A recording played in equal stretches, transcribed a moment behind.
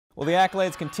Well, the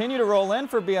accolades continue to roll in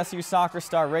for BSU soccer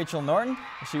star Rachael Norton.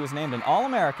 She was named an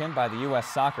All-American by the U.S.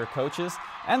 Soccer Coaches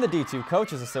and the D2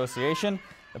 Coaches Association.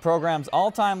 The program's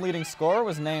all-time leading scorer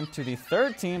was named to the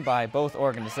third team by both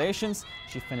organizations.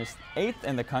 She finished 8th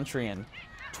in the country in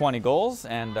 20 goals,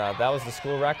 and that was the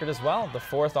school record as well, the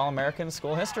 4th All-American in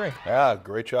school history. Yeah,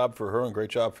 great job for her and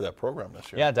great job for that program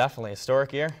this year. Yeah, definitely.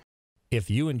 Historic year. If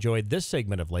you enjoyed this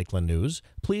segment of Lakeland News,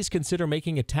 please consider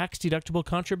making a tax-deductible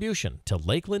contribution to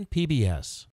Lakeland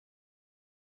PBS.